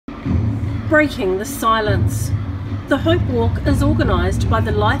breaking the silence. The Hope Walk is organised by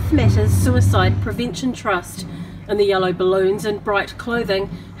the Life Matters Suicide Prevention Trust, and the yellow balloons and bright clothing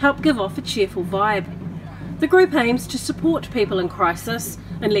help give off a cheerful vibe. The group aims to support people in crisis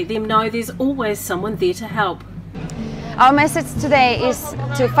and let them know there's always someone there to help. Our message today is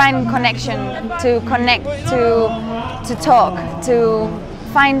to find connection, to connect, to talk, to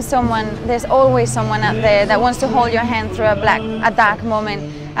find someone. There's always someone out there that wants to hold your hand through a dark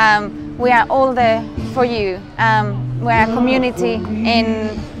moment. We are all there for you. We're a community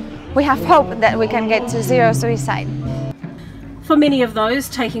and we have hope that we can get to zero suicide. For many of those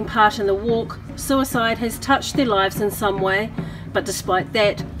taking part in the walk, suicide has touched their lives in some way, but despite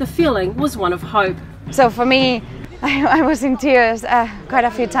that, the feeling was one of hope. So for me, I was in tears quite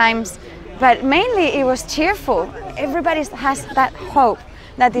a few times, but mainly it was cheerful. Everybody has that hope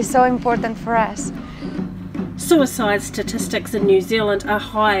that is so important for us. Suicide statistics in New Zealand are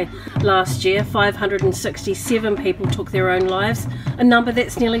high. Last year, 567 people took their own lives, a number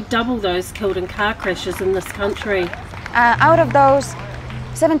that's nearly double those killed in car crashes in this country. Out of those,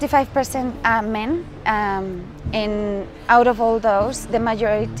 75% are men, and out of all those, the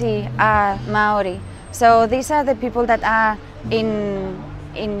majority are Maori. So these are the people that are in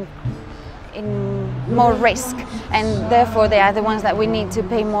more risk, and therefore they are the ones that we need to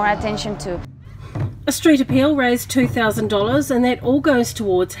pay more attention to. A street appeal raised $2,000, and that all goes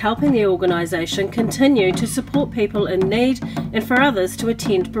towards helping the organisation continue to support people in need and for others to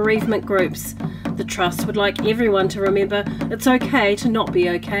attend bereavement groups. The Trust would like everyone to remember it's okay to not be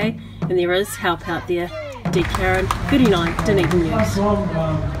okay, and there is help out there. Dee Karen, 39 Dunedin News.